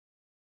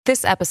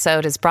This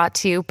episode is brought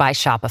to you by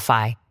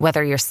Shopify.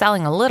 Whether you're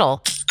selling a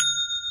little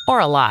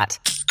or a lot,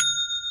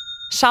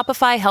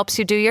 Shopify helps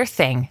you do your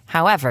thing,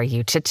 however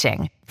you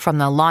cha-ching. From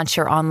the launch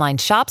your online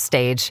shop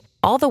stage,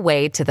 all the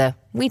way to the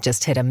we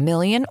just hit 1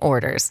 million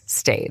orders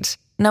stage.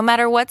 No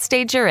matter what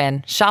stage you're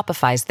in,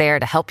 Shopify's there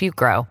to help you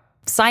grow.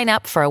 Sign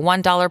up for a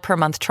 $1 per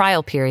month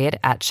trial period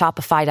at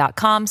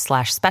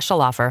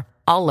shopify.com/special offer,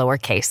 all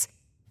lowercase.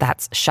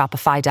 That's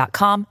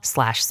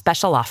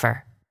shopify.com/special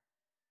offer.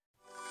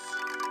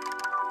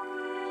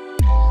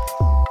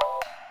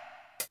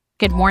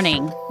 Good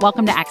morning.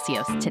 Welcome to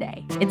Axios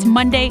Today. It's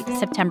Monday,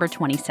 September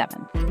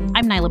 27th.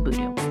 I'm Nyla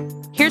Boodoo.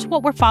 Here's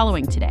what we're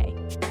following today.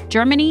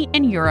 Germany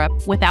and Europe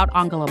without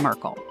Angela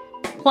Merkel.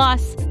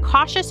 Plus,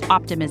 cautious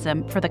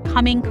optimism for the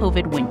coming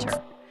COVID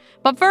winter.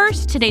 But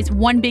first, today's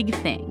one big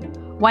thing.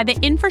 Why the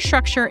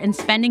infrastructure and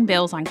spending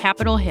bills on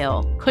Capitol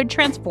Hill could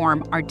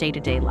transform our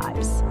day-to-day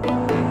lives.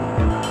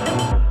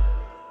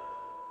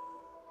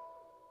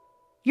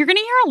 You're going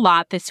to hear a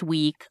lot this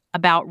week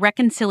about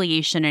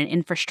reconciliation and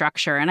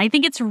infrastructure, and I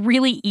think it's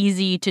really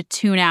easy to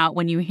tune out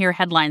when you hear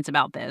headlines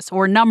about this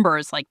or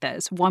numbers like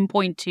this,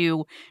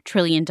 $1.2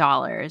 trillion.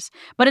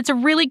 But it's a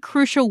really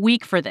crucial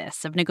week for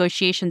this, of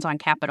negotiations on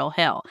Capitol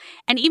Hill.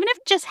 And even if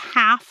just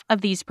half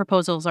of these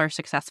proposals are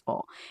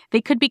successful,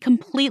 they could be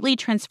completely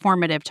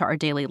transformative to our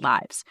daily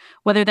lives,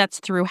 whether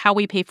that's through how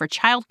we pay for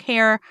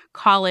childcare,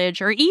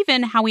 college, or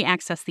even how we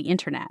access the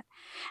internet.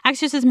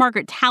 Axios'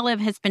 Margaret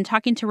Talev has been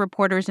talking to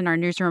reporters in our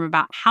newsroom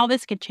about how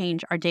this could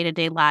change our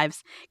day-to-day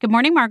lives. Good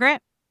morning,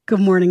 Margaret. Good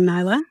morning,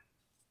 Nyla.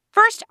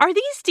 First, are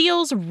these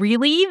deals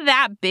really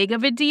that big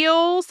of a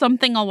deal?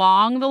 Something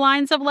along the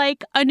lines of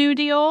like a New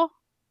Deal?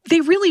 They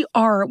really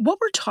are. What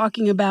we're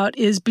talking about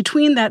is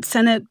between that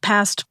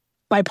Senate-passed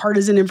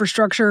bipartisan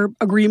infrastructure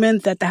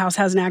agreement that the House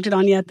hasn't acted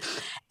on yet,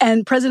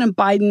 and President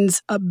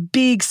Biden's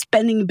big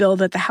spending bill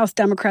that the House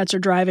Democrats are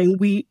driving.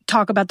 We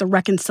talk about the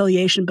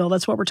reconciliation bill.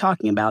 That's what we're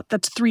talking about.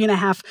 That's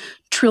 $3.5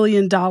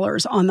 trillion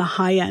on the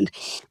high end.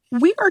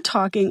 We are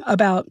talking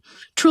about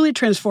truly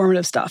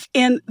transformative stuff.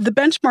 And the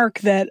benchmark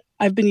that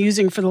I've been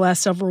using for the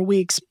last several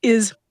weeks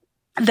is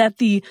that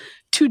the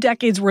 2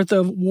 decades worth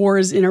of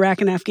wars in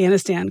Iraq and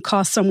Afghanistan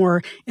cost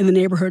somewhere in the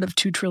neighborhood of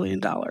 $2 trillion.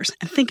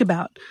 And think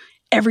about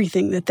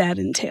everything that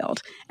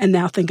entailed. And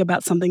now think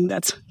about something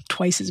that's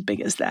twice as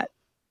big as that.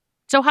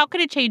 So how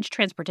could it change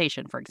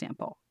transportation, for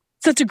example?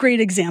 That's a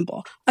great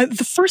example.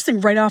 The first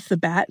thing right off the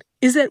bat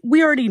is that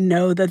we already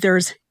know that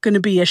there's going to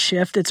be a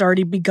shift. It's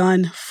already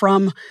begun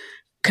from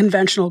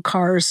conventional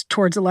cars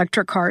towards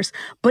electric cars,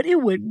 but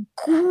it would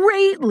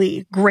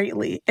greatly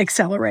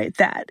accelerate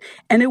that.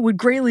 And it would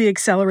greatly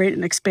accelerate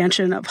an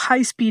expansion of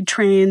high-speed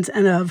trains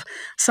and of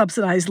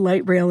subsidized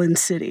light rail in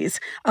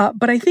cities.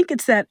 But I think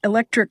it's that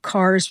electric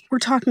cars, we're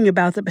talking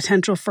about the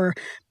potential for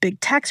big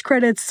tax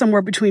credits,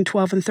 somewhere between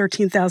 $12,000 and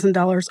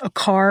 $13,000 a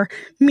car,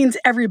 means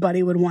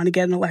everybody would want to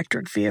get an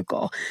electric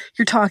vehicle.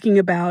 You're talking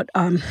about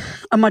a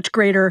much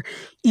greater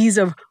ease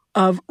of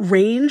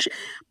range.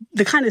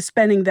 The kind of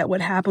spending that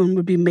would happen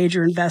would be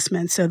major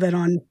investments so that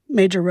on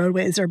major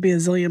roadways there'd be a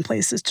zillion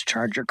places to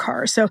charge your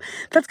car. So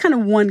that's kind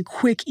of one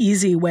quick,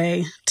 easy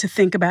way to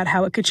think about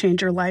how it could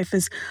change your life,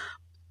 is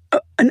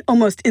an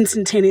almost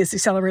instantaneous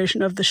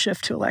acceleration of the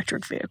shift to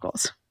electric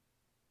vehicles.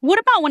 What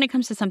about when it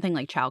comes to something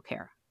like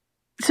childcare?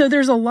 So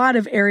there's a lot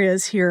of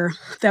areas here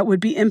that would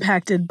be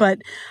impacted, but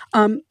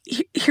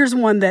here's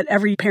one that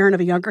every parent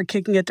of a younger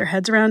kid can get their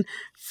heads around: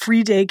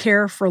 free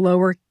daycare for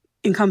lower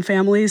income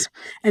families,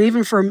 and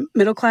even for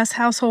middle-class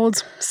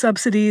households,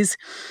 subsidies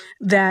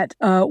that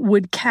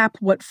would cap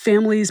what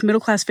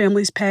middle-class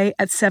families pay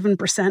at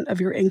 7% of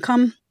your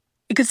income.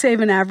 It could save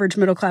an average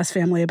middle-class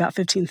family about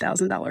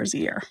 $15,000 a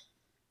year.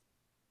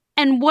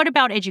 And what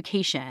about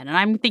education? And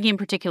I'm thinking in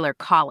particular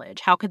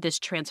college. How could this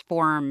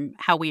transform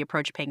how we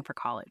approach paying for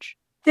college?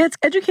 Yeah, it's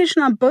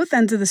education on both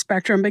ends of the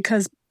spectrum,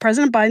 because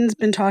President Biden's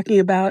been talking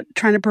about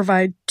trying to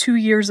provide 2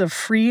 years of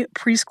free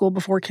preschool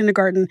before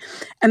kindergarten,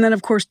 and then,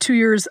 of course, 2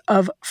 years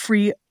of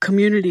free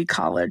community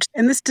college.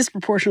 And this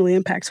disproportionately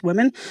impacts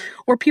women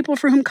or people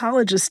for whom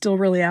college is still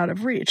really out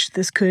of reach.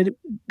 This could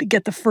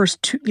get the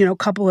first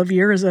couple of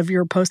years of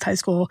your post-high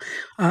school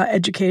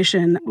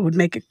education, would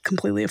make it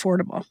completely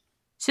affordable.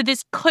 So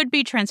this could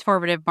be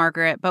transformative,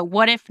 Margaret, but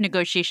what if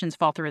negotiations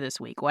fall through this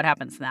week? What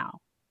happens now?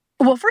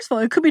 Well, first of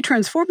all, it could be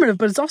transformative,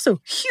 but it's also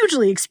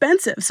hugely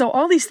expensive. So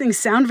all these things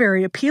sound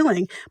very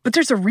appealing, but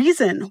there's a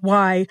reason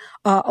why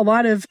a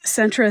lot of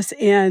centrists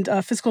and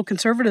fiscal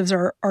conservatives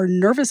are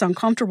nervous,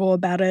 uncomfortable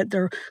about it.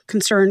 They're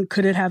concerned,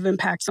 could it have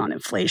impacts on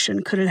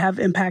inflation? Could it have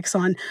impacts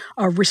on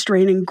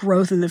restraining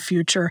growth in the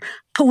future?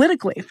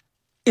 Politically,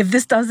 if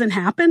this doesn't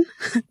happen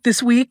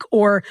this week,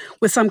 or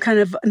with some kind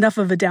of enough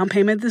of a down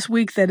payment this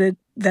week that it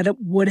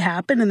would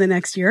happen in the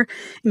next year,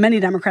 many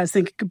Democrats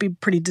think it could be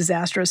pretty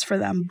disastrous for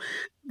them.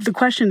 The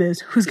question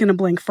is, who's going to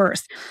blink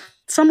first?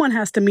 Someone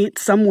has to meet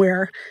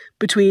somewhere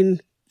between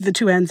the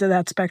two ends of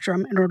that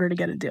spectrum in order to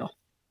get a deal.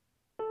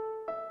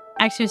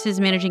 Axios'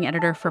 managing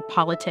editor for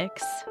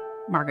politics,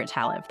 Margaret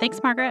Talev.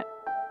 Thanks, Margaret.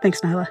 Thanks,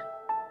 Nyla.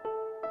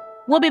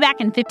 We'll be back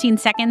in 15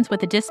 seconds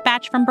with a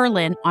dispatch from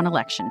Berlin on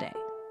Election Day.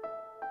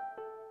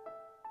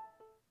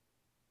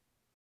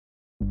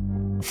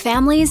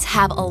 Families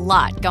have a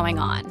lot going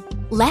on.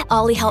 Let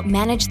Ollie help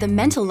manage the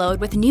mental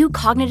load with new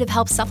cognitive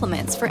help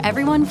supplements for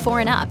everyone 4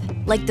 and up,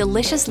 like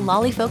delicious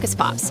Lolly Focus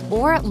Pops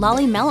or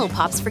Lolly Mellow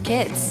Pops for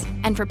kids.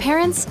 And for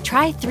parents,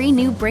 try 3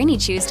 new Brainy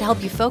Chews to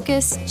help you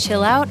focus,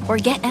 chill out, or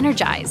get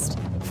energized.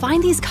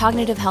 Find these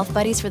cognitive health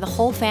buddies for the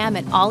whole fam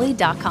at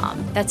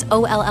ollie.com. That's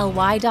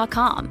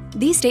OLLY.com.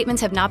 These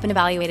statements have not been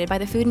evaluated by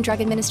the Food and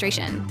Drug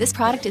Administration. This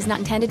product is not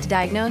intended to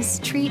diagnose,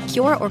 treat,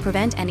 cure, or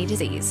prevent any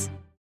disease.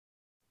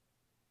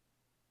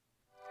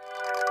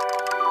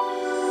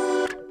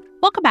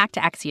 Welcome back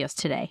to Axios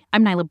Today.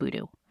 I'm Nyla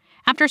Boodoo.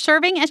 After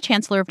serving as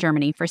Chancellor of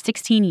Germany for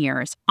 16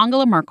 years,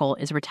 Angela Merkel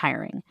is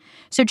retiring.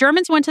 So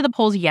Germans went to the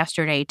polls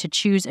yesterday to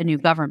choose a new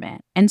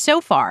government. And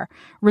so far,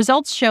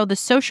 results show the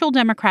Social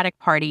Democratic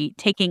Party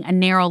taking a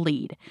narrow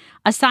lead,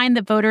 a sign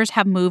that voters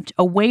have moved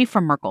away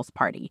from Merkel's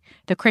party,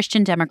 the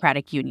Christian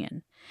Democratic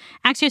Union.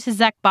 Axios'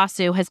 Zach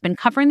Basu has been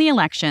covering the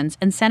elections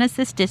and sent us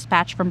this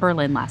dispatch from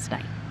Berlin last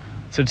night.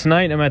 So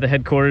tonight I'm at the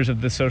headquarters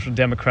of the Social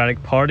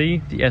Democratic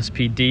Party, the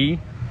SPD,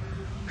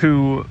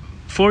 who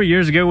 4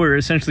 years ago were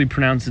essentially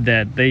pronounced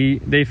dead.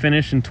 They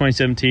finished in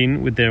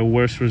 2017 with their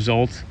worst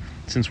result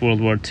since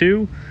World War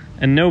II,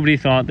 and nobody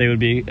thought they would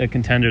be a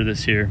contender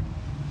this year.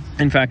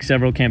 In fact,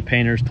 several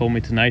campaigners told me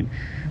tonight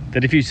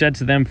that if you said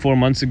to them 4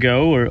 months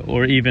ago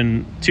or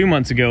even 2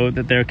 months ago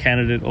that their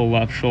candidate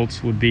Olaf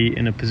Scholz would be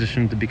in a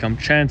position to become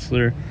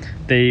chancellor,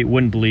 they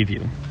wouldn't believe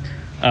you.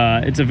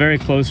 It's a very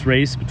close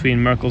race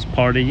between Merkel's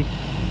party,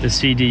 the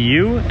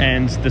CDU,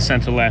 and the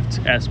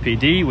center-left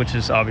SPD, which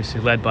is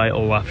obviously led by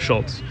Olaf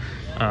Scholz.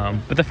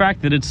 But the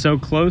fact that it's so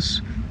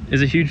close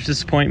is a huge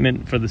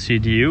disappointment for the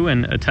CDU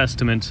and a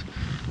testament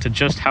to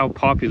just how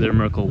popular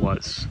Merkel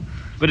was.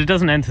 But it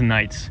doesn't end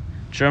tonight.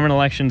 German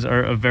elections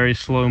are a very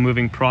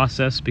slow-moving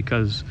process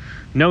because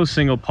no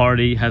single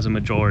party has a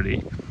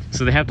majority.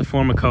 So they have to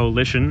form a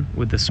coalition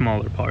with the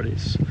smaller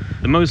parties.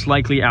 The most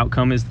likely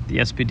outcome is that the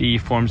SPD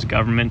forms a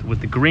government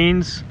with the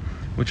Greens,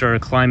 which are a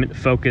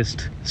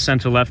climate-focused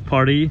center-left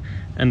party,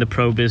 and the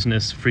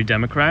pro-business Free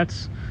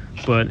Democrats,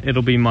 but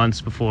it'll be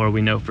months before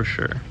we know for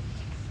sure.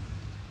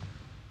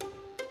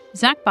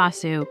 Zach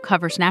Basu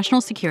covers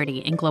national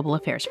security and global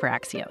affairs for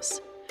Axios.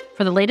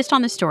 For the latest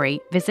on this story,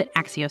 visit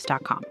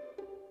Axios.com.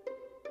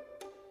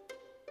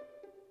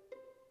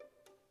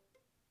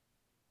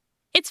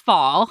 It's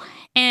fall,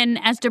 and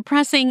as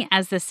depressing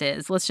as this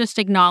is, let's just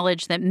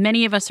acknowledge that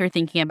many of us are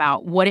thinking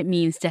about what it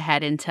means to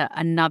head into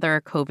another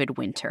COVID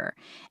winter.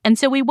 And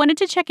so we wanted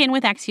to check in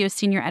with Axios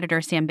senior editor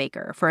Sam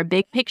Baker for a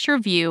big picture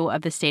view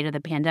of the state of the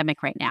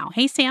pandemic right now.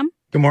 Hey, Sam.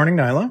 Good morning,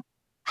 Nyla.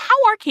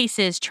 How are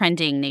cases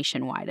trending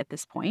nationwide at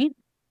this point?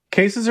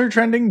 Cases are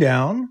trending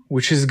down,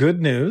 which is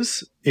good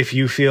news. If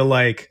you feel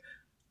like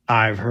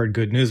I've heard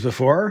good news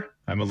before,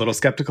 I'm a little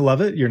skeptical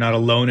of it. You're not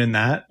alone in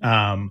that.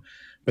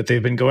 But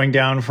they've been going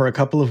down for a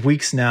couple of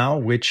weeks now,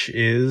 which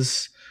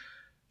is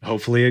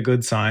hopefully a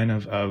good sign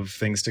of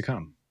things to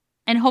come.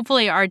 And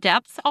hopefully are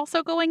deaths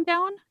also going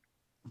down?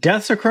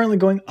 Deaths are currently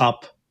going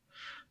up,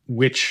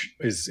 which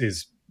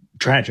is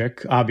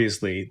tragic,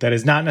 obviously. That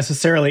is not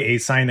necessarily a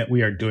sign that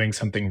we are doing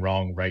something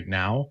wrong right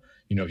now.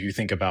 You know, if you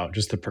think about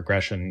just the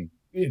progression,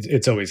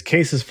 it's always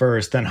cases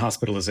first, then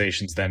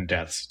hospitalizations, then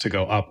deaths to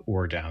go up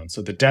or down.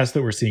 So the deaths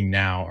that we're seeing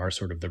now are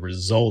sort of the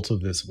result of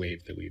this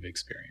wave that we've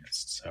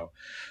experienced. So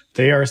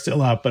they are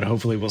still up, but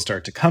hopefully will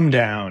start to come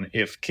down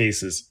if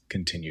cases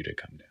continue to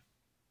come down.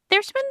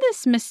 There's been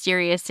this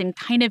mysterious and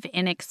kind of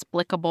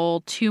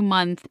inexplicable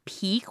 2-month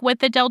peak with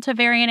the Delta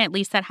variant. At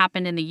least that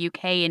happened in the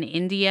UK and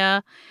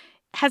India.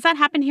 Has that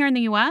happened here in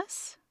the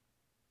US?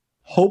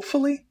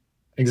 Hopefully.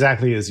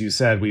 Exactly as you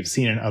said, we've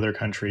seen in other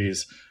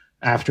countries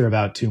after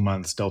about 2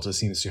 months, Delta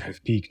seems to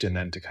have peaked and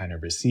then to kind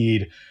of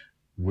recede.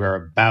 We're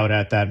about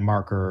at that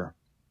marker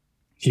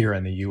here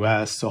in the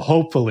US. So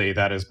hopefully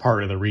that is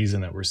part of the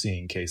reason that we're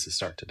seeing cases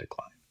start to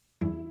decline.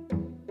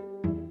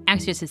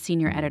 Axios'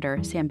 senior editor,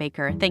 Sam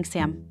Baker. Thanks,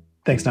 Sam.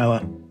 Thanks,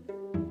 Nyla.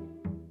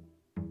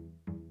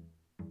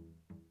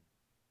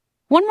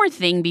 One more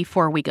thing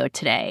before we go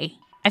today.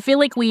 I feel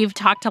like we've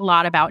talked a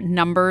lot about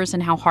numbers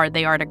and how hard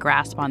they are to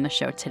grasp on the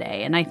show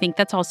today. And I think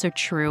that's also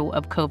true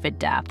of COVID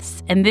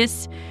deaths. And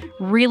this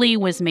really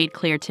was made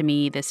clear to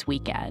me this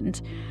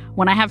weekend.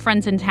 When I have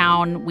friends in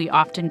town, we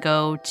often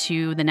go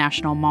to the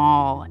National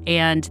Mall,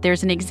 and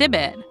there's an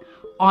exhibit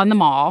on the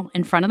mall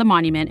in front of the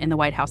monument in the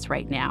White House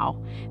right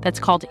now that's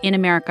called In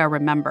America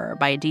Remember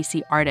by a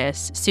DC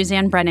artist,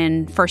 Suzanne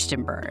Brennan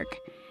Furstenberg.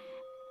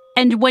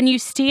 And when you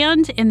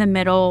stand in the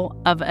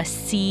middle of a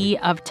sea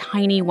of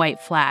tiny white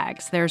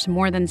flags, there's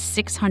more than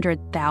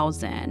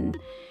 600,000.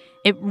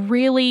 It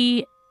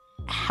really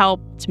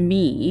helped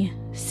me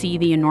see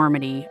the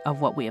enormity of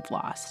what we have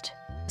lost.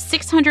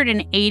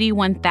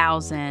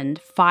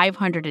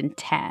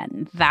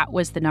 681,510. That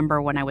was the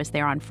number when I was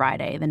there on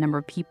Friday, the number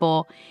of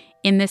people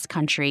in this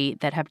country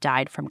that have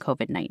died from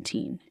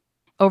COVID-19.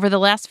 Over the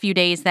last few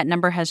days, that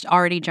number has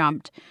already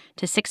jumped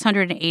to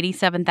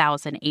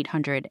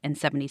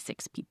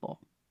 687,876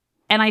 people.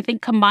 And I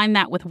think combine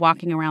that with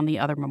walking around the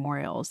other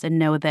memorials and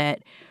know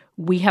that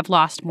we have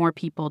lost more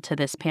people to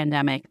this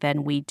pandemic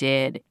than we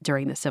did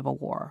during the Civil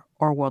War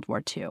or World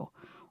War II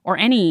or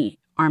any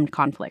armed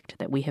conflict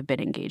that we have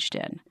been engaged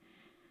in.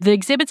 The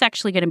exhibit's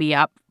actually going to be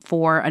up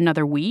for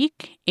another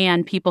week,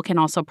 and people can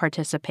also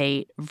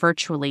participate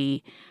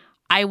virtually.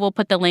 I will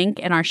put the link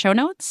in our show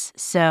notes,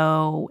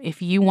 so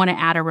if you want to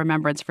add a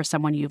remembrance for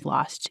someone you've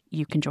lost,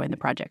 you can join the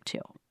project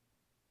too.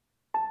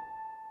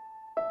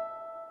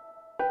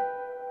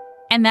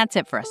 And that's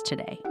it for us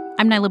today.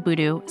 I'm Niala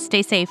Boodhoo.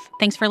 Stay safe.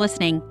 Thanks for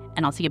listening,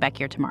 and I'll see you back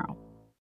here tomorrow.